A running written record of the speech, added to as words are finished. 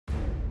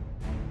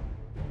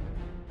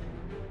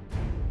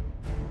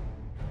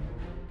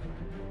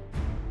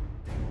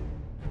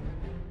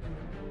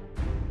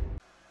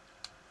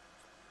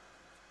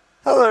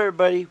Hello,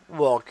 everybody.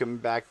 Welcome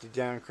back to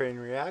Down Crane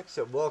Reacts,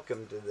 and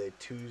welcome to the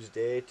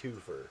Tuesday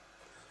Twofer.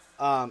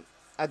 I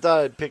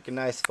thought I'd pick a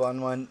nice,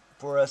 fun one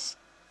for us.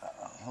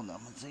 Hold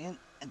on one second.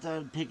 I thought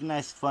I'd pick a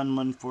nice, fun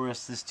one for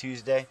us this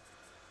Tuesday.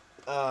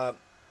 Uh,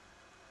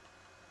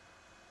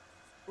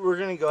 we're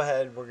gonna go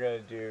ahead. We're gonna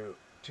do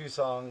two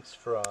songs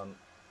from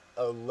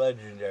a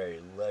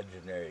legendary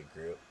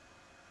group,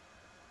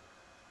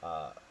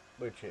 uh,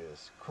 which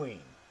is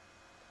Queen.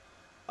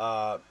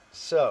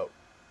 So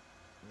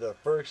the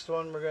first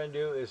one we're gonna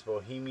do is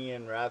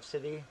Bohemian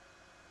Rhapsody.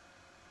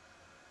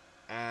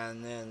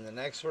 And then the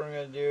next one we're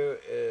going to do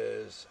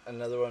is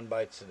Another One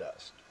Bites the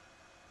Dust.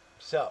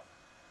 So,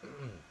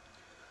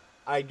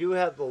 I do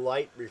have the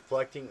light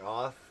reflecting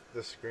off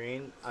the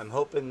screen. I'm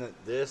hoping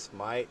that this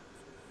might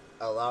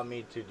allow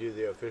me to do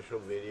the official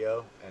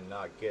video and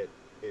not get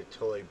it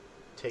totally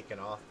taken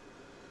off.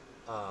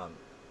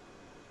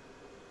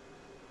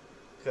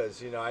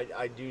 Because,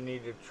 I do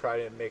need to try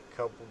to make a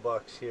couple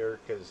bucks here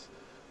because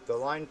the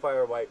line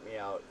fire wiped me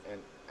out.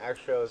 And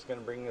actually, I was going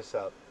to bring this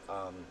up.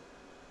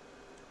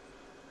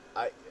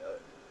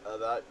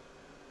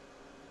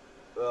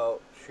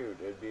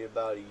 It'd be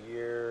about a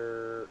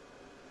year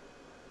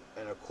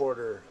and a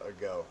quarter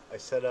ago. I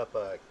set up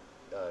a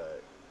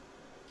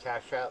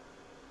Cash App.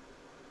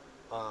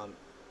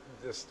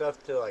 The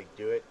stuff to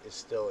do it is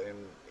still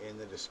in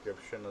the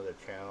description of the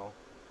channel.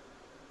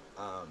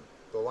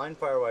 The line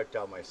fire wiped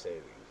out my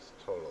savings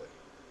totally,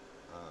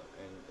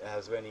 and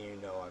as many of you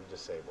know, I'm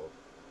disabled,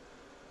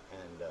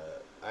 and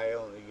I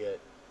only get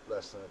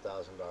less than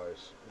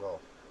 $1,000. Well,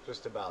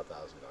 just about $1,000,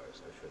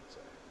 I should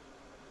say,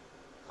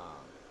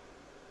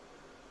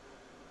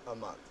 a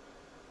month.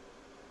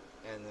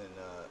 And then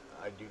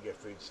I do get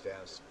food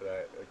stamps,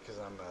 but because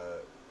I'm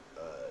a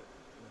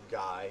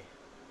guy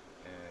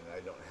and I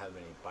don't have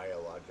any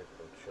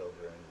biological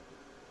children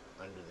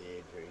under the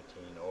age of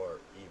 18 or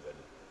even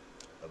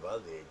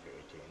above the age of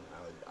 18.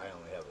 I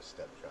only have a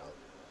stepchild,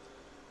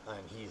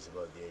 and he's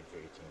above the age of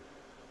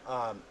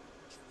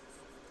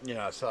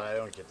 18. So I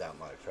don't get that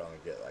much. I only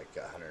get like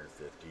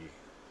 150.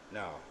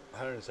 No,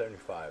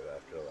 175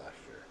 after last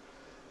year.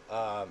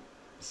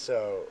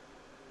 So,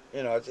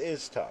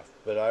 it's tough,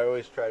 but I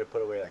always try to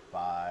put away like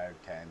 $5,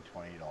 $10,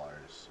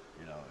 $20,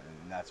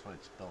 and that's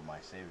what's built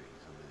my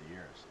savings over the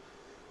years.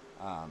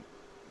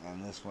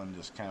 And this one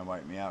just kind of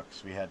wiped me out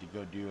because we had to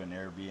go do an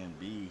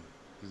Airbnb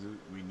because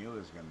we knew it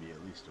was going to be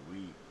at least a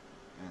week,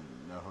 and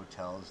the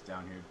hotels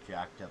down here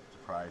jacked up the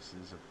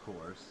prices, of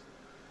course.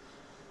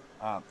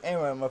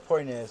 Anyway, my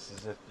point is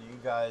if you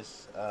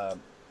guys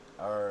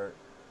are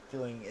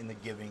feeling in the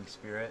giving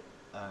spirit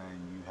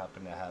and you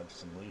happen to have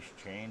some loose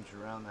change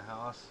around the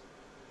house,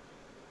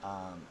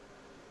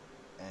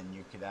 and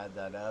you could add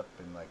that up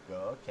and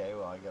go, okay,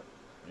 well, I got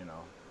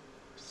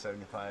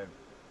 75,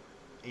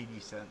 80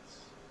 cents,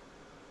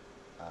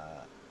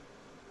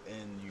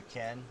 and you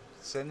can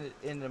send it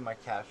into my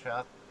Cash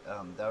App.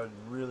 That would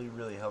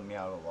really help me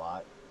out a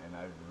lot, and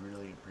I would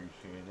really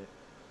appreciate it.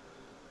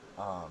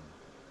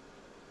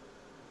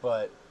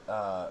 But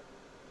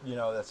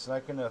that's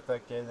not going to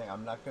affect anything.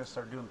 I'm not going to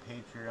start doing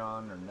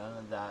Patreon or none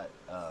of that.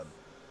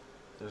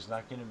 There's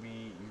not going to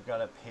be, you got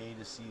to pay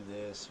to see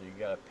this, or you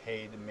got to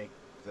pay to make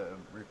the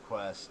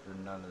request, or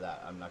none of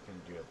that. I'm not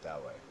going to do it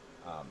that way.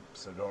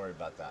 So don't worry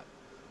about that.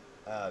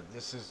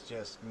 This is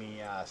just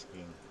me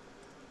asking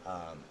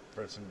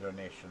for some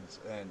donations.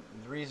 And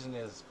the reason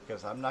is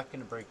because I'm not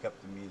going to break up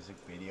the music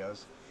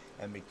videos.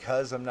 And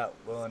because I'm not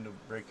willing to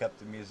break up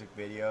the music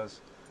videos,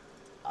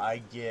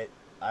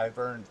 I've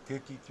earned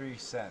 53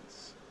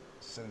 cents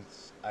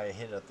since I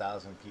hit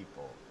 1,000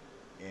 people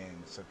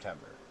in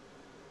September.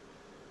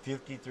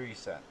 53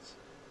 cents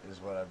is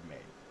what I've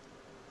made.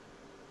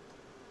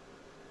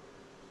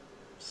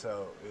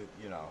 So,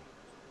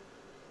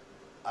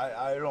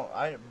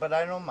 but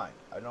I don't mind.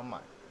 I don't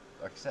mind.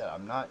 Like I said,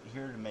 I'm not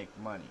here to make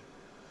money.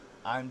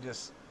 I'm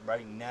just,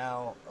 right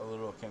now, a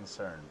little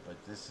concerned. But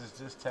this is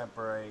just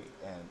temporary,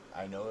 and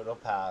I know it'll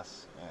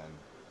pass, and,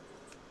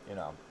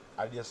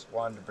 I just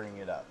wanted to bring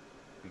it up.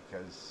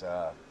 Because,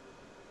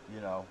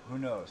 who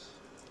knows?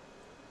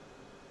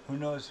 Who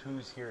knows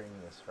who's hearing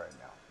this right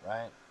now,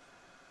 right?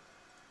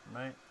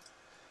 Right?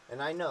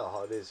 And I know the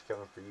holidays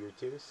coming for you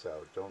too,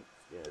 so don't,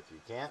 if you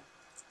can't,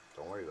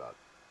 don't worry about it.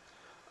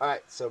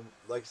 Alright, so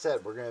like I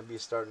said, we're going to be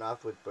starting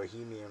off with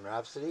Bohemian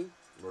Rhapsody.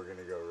 We're going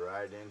to go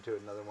right into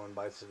Another One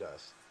Bites the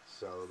Dust.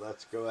 So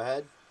let's go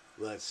ahead.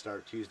 Let's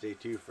start Tuesday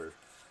Twofer.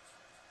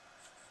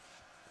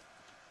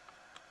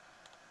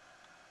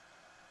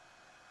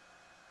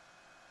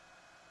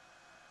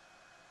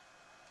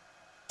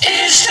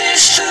 Is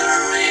this the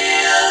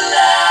real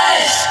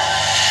life?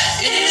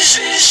 Is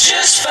this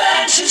just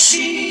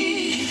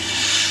fantasy?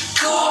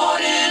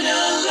 Caught in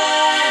a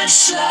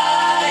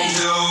landslide,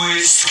 no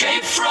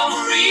escape from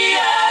reality.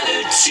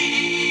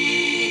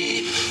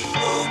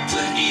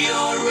 Open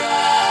your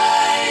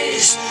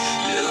eyes,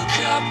 look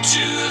up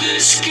to the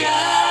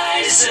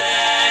skies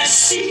and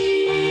see.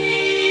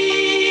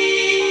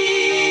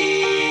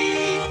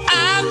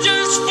 I'm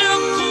just a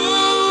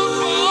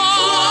poor boy,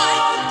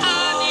 I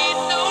need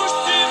no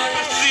sympathy.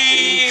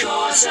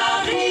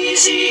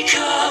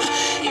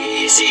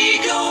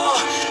 go.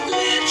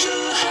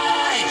 Little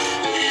high,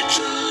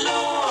 little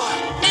low.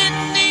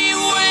 Any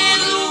way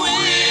the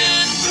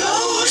wind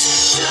blows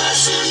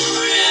doesn't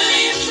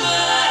really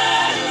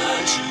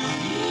matter to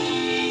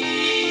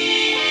me.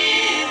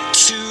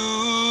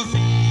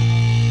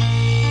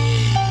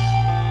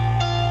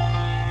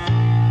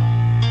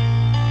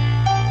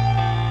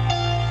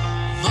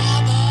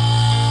 Mama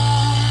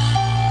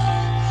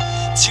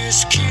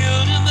just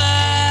killed a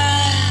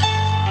man,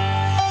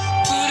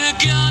 put a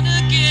gun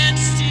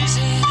against his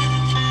head,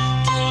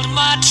 pulled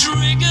my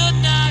trigger,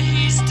 now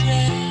he's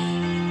dead.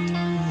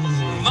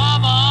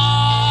 Mama,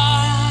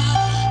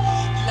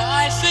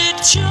 life had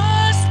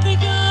just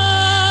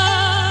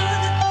begun,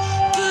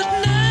 but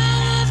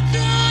now I've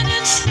gone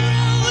and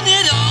thrown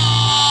it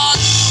all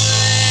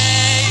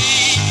away.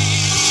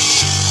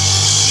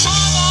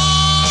 Mama,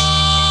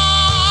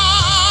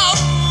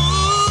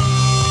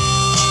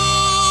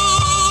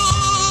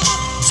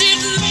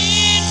 didn't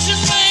mean to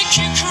make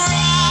you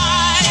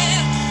cry.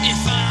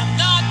 If I'm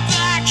not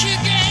back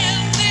again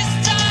this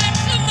time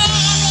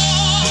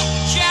tomorrow,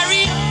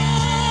 carry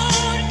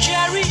on,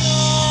 carry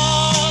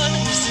on,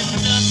 as if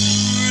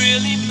nothing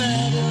really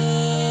matters.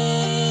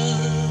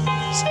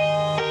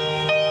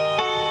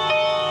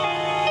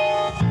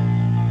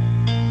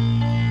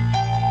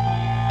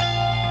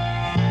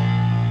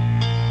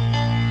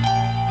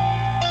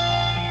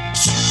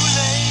 Too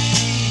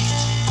late,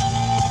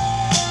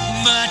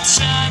 my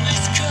time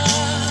has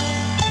come.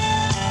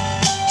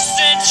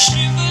 Sent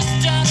shivers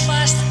down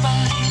my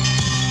spine,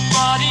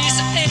 body's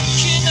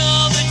aching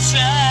all the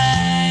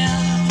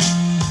time.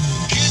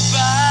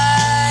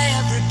 Goodbye,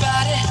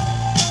 everybody,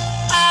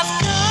 I've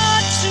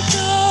got to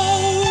go.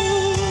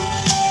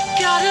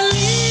 Gotta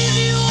leave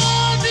you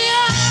all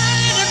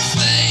behind and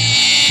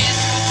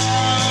face the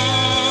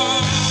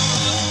truth.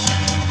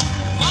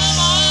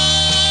 Mama,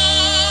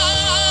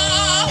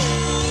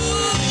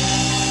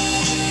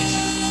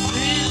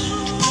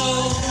 wind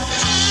blow.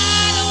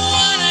 I don't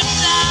wanna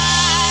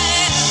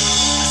die.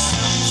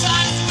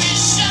 Sometimes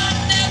wish I'd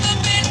never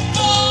been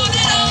born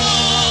at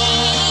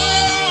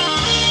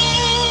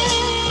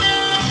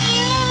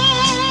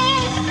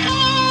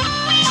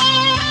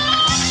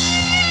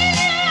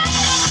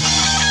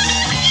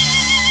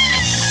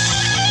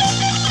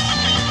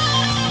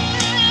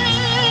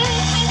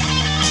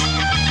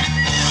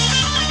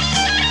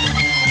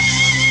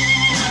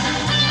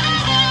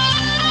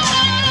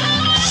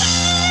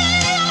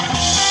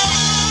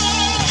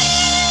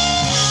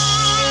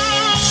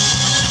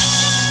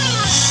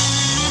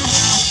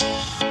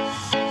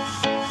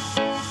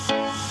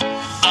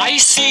I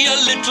see a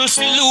little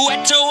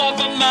silhouette of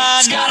a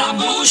man.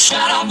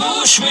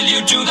 Scaramouche, will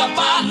you do the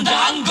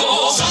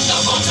fandango?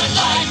 Thunderbolt and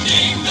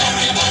lightning,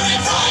 very, very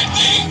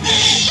frightening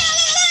me.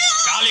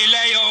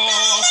 Galileo,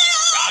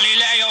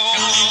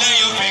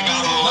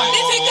 Figaro.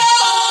 Magnifico!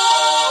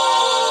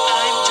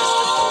 I'm just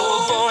a poor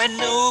boy,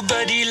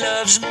 nobody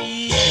loves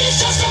me. He's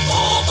just a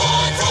poor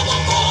boy from a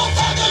poor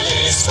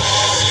family,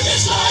 sparing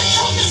his life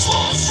from this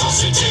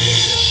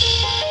monstrosity.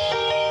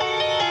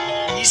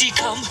 Easy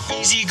come,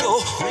 easy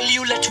go, will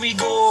you let me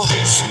go?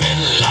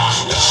 Bismillah,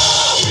 no,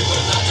 we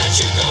will not let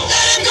you go.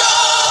 Let him go!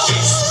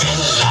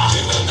 Bismillah,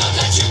 we will not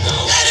let you go.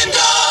 Let him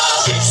go!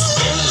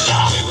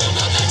 Bismillah, we will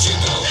not let you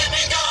go. Let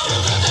me go!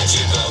 We'll not let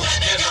you go. Let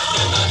me go!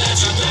 We'll not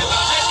let you go.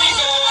 Let me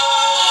go!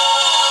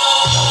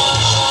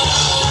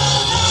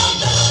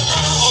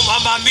 Oh,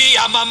 mamma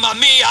mia, mamma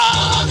mia.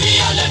 Mamma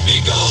mia, let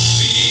me go.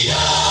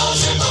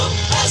 Beelzebub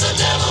has a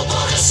devil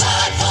put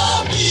aside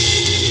for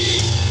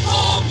me.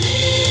 For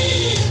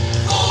me.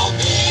 For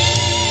me.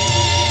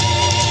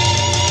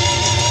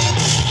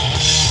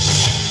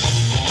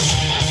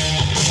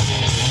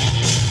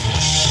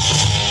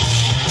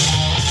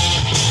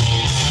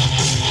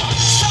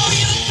 So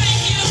you think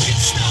you can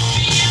stop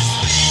me and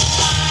spit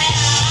my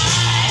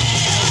eye?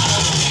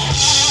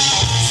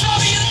 So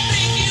you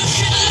think you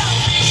can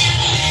love me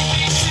and leave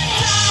me to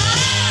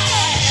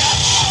die?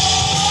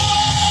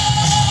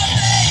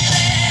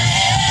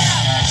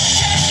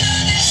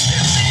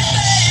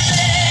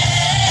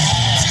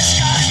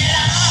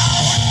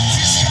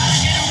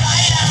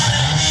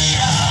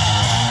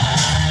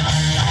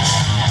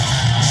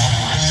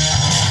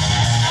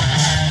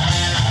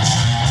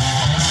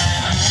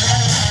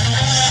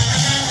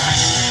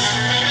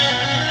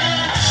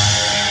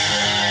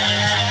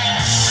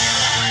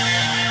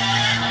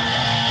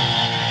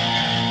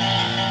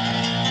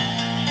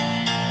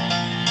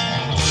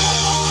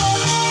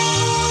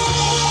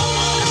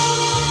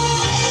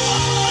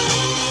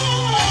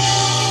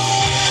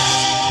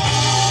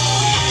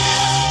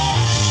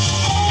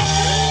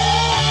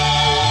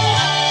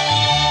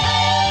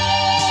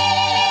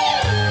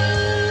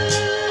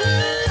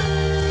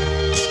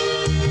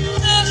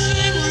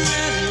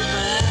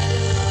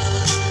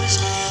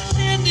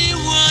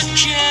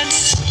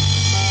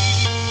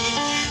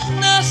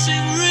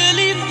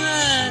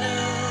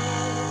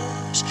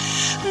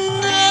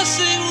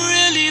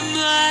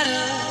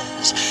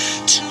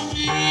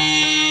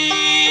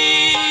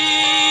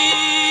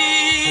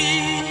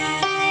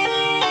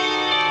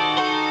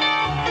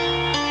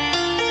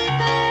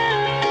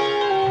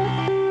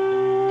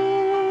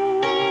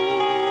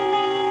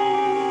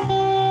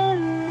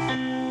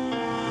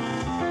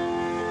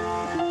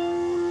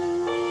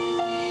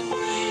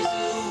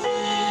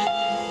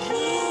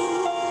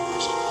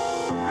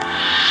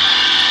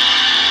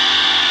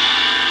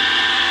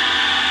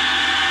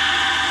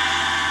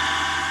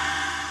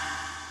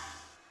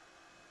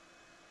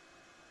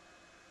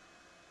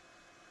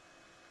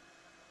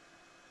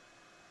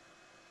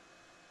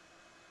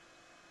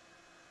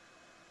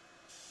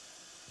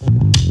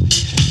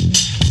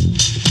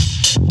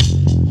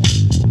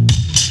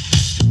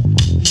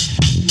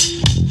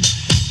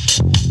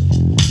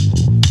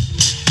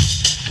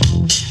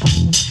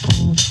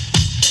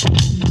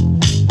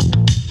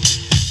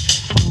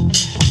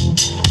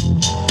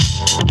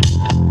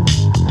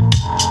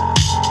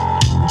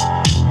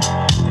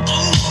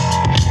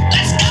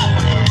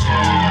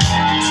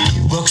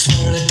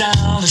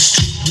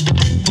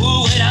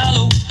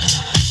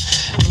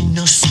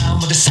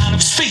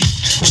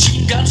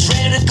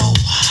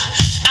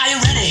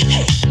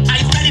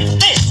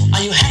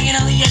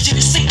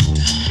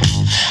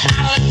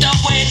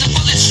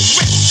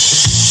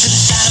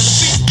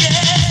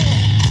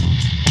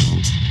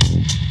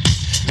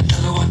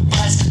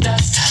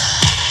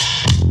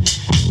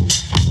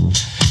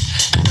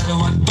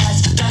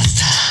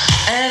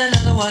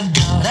 one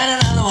gone,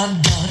 and another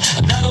one gone.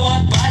 Another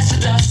one bites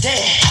the dust.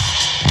 Hey,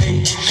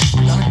 hey,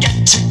 I'm gonna get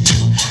you too.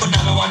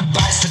 Another one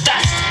bites the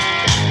dust.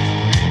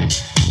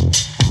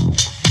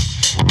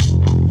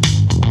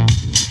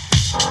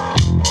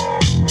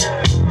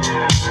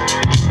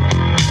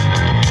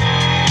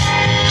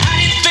 How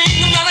do you think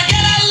I'm gonna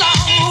get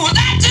along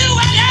without you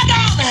when you're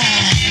gone?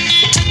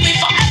 You took me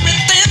for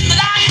everything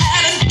that I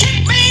had and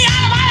kicked me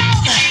out of my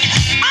own.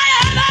 Are you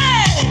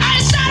happy? Are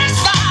you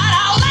satisfied?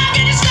 How long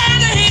can you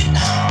stand the heat?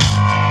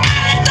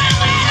 I don't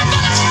wait for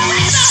the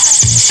reason.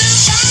 Still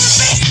trying to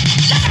be.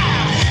 Look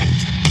out!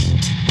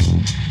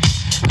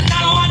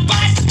 Another one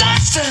bites the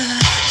dust.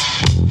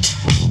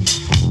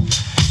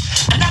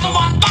 Another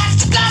one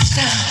bites the dust.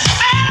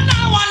 And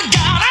another one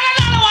gone. And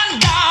another one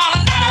gone.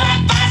 Another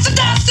one bites the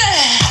dust.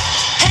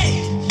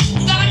 Hey,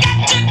 I'm gonna get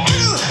you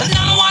too.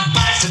 Another one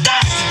bites the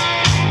dust.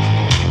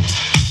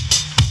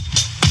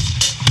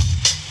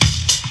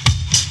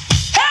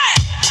 Hey!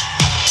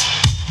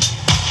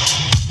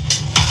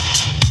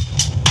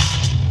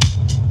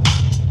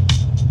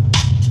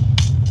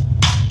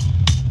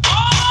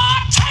 Oh,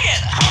 take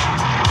it!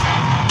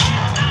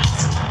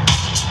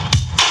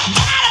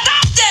 Gotta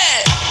dust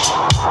it!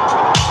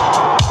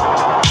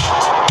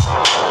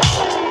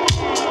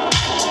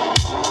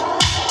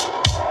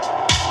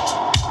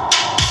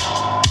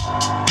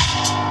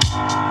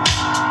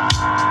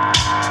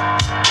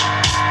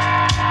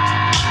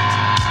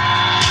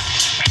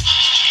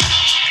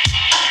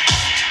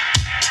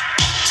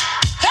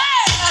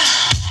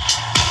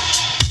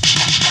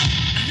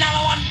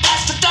 Another one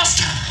bites the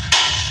dust.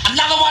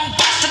 Another one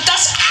bites the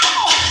dust.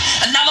 Ow!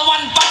 Another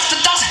one bites the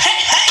dust. Hey,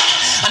 hey!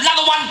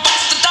 Another one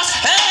bites the dust.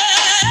 Hey!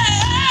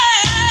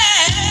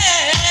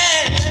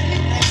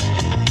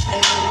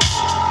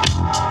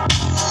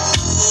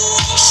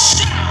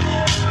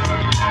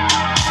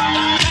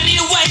 Plenty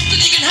of ways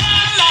that you can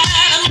hurt a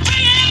man and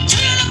bring him to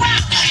the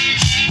ground.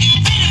 You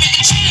can beat him, you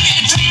can cheat him, you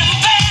can treat him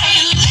fair.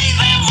 You leave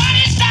him when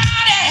he's down.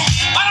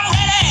 But I'm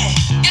ready,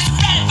 yes, I'm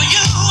ready for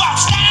you. I'm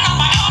standing on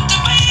my own two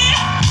feet.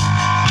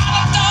 I'm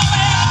a dog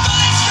with a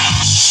bullet straight.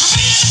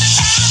 Repeating the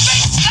time of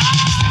big star.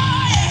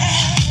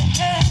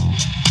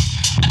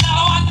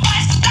 Another one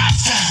bites the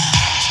dust.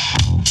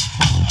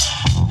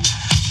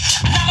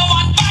 Another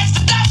one bites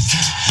the dust.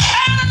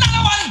 And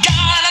another one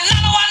gone.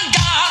 Another one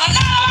gone.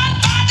 Another one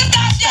bites the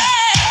dust. Yeah.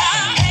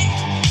 Hey,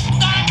 I'm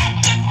gonna get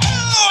you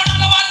too.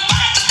 Another one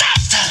bites the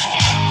dust.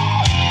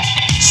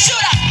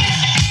 Shoot up.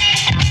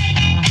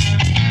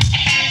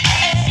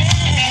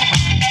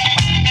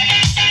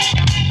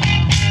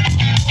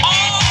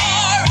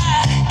 All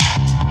right.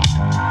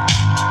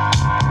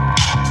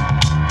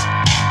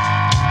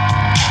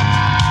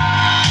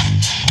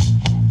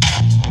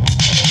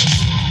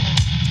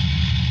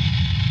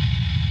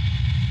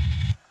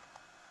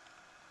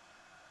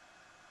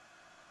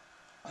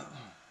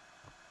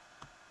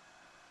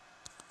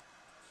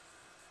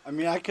 I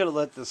mean, I could have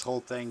let this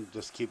whole thing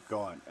just keep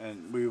going,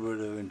 and we would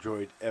have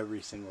enjoyed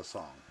every single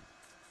song.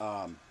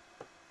 Um,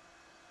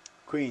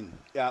 Queen,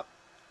 yeah,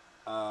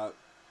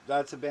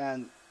 that's a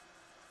band.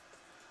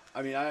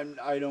 I mean,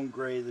 I don't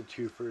grade the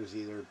Twofers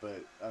either,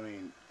 but I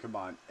mean, come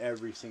on,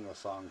 every single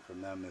song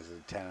from them is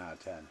a 10 out of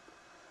 10.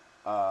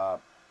 Uh,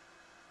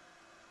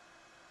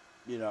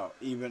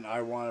 even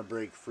I Want to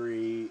Break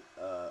Free,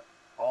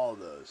 all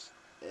those,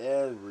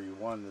 every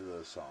one of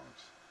those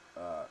songs,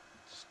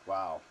 just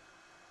wow.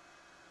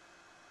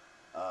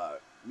 Uh,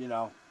 you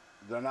know,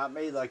 they're not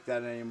made like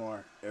that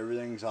anymore.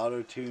 Everything's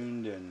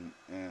auto-tuned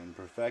and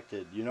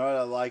perfected. You know what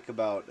I like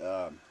about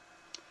the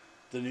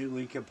new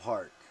Linkin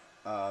Park?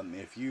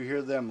 If you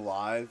hear them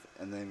live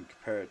and then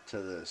compare it to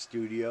the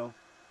studio,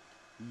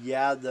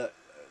 yeah,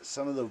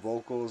 some of the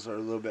vocals are a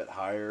little bit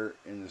higher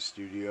in the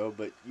studio,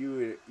 but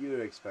you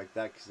would expect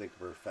that because they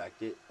can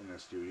perfect it in the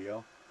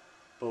studio.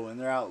 But when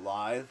they're out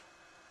live,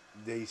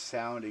 they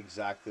sound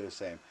exactly the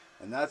same,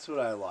 and that's what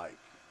I like.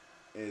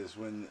 Is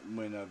when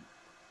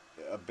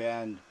a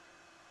band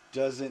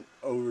doesn't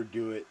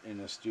overdo it in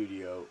a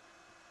studio,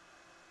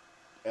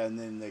 and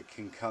then they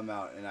can come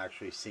out and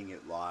actually sing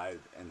it live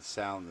and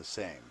sound the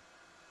same.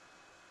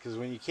 Because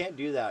when you can't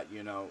do that,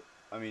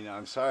 I mean,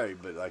 I'm sorry,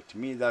 but like to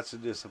me, that's a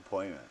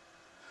disappointment.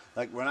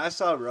 Like when I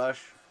saw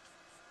Rush,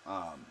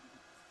 and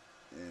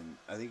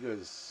I think it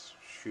was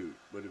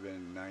would have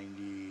been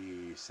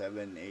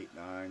 97, 8,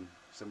 9,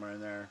 somewhere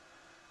in there,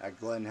 at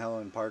Glen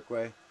Helen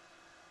Parkway.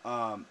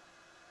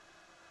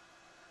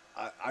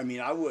 I mean,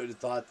 I would have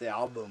thought the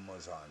album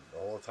was on the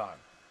whole time.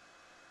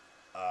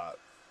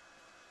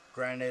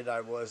 Granted,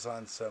 I was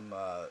on some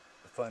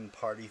fun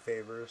party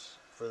favors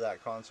for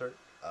that concert.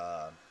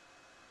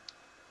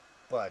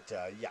 But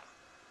yeah,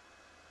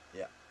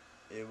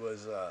 it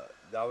was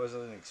that was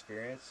an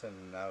experience,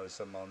 and that was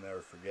something I'll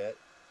never forget.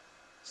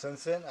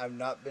 Since then, I've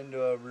not been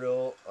to a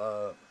real,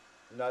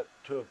 not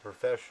to a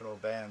professional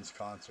band's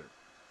concert.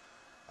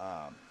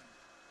 Um,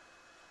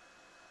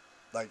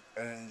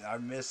 and I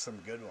missed some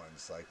good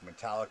ones, like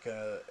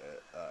Metallica,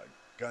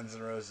 Guns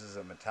N' Roses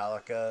and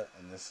Metallica,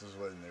 and this is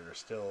when they were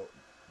still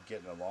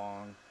getting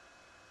along,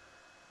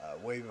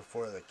 way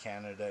before the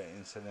Canada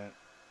incident.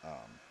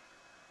 Um,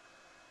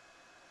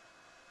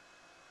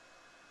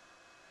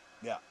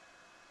 yeah,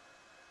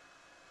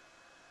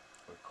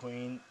 but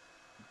Queen,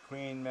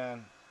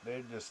 man,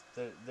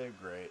 they're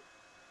great.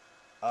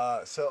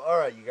 So all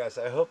right, you guys.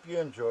 I hope you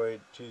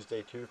enjoyed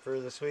Tuesday Two for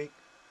this week.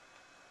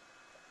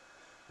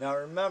 Now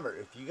remember,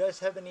 if you guys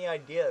have any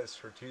ideas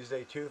for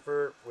Tuesday Two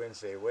for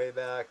Wednesday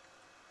Wayback,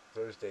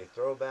 Thursday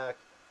Throwback,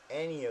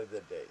 any of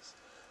the days,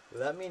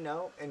 let me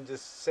know and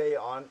just say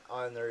on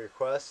the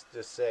request,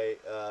 just say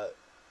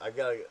I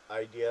got an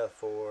idea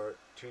for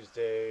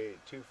Tuesday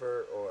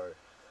Twofer or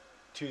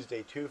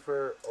Tuesday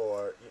Twofer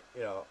or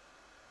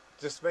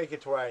just make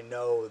it to where I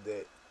know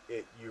that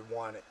you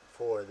want it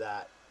for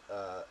that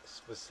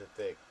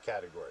specific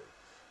category,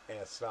 and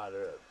it's not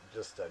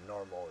just a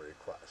normal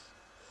request.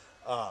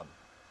 Um,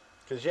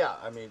 Cause yeah,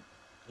 I mean,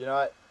 you know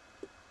what?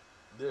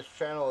 This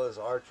channel is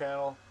our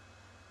channel,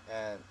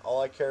 and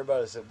all I care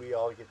about is that we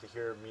all get to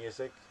hear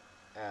music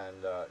and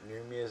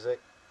new music,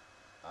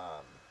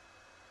 um,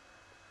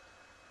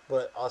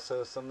 but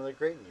also some of the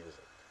great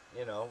music.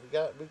 We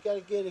got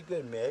to get a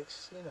good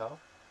mix.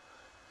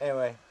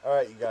 Anyway, all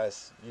right, you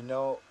guys.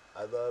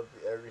 I love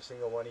every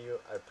single one of you.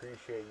 I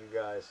appreciate you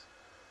guys.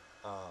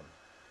 Um,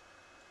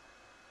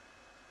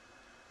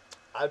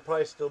 I'd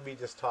probably still be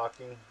just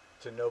talking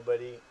to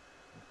nobody,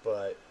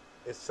 but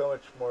it's so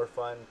much more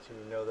fun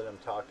to know that I'm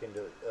talking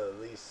to at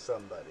least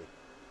somebody.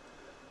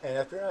 And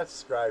if you're not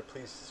subscribed,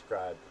 please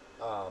subscribe.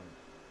 Um,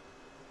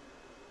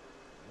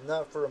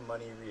 not for a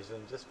money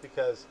reason, just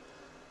because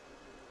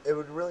it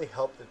would really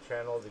help the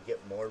channel to get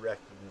more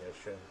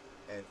recognition,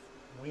 and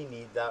we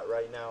need that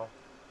right now.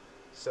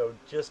 So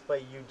just by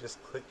you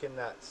just clicking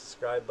that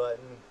subscribe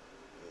button,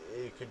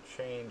 it could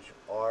change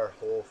our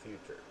whole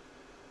future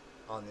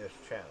on this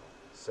channel.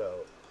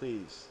 So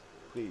please,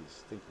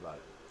 please think about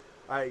it.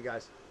 All right, you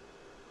guys.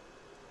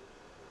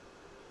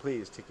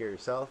 Please take care of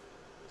yourself,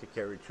 take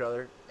care of each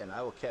other, and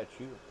I will catch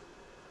you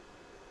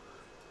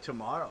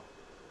tomorrow.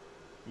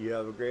 You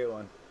have a great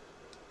one.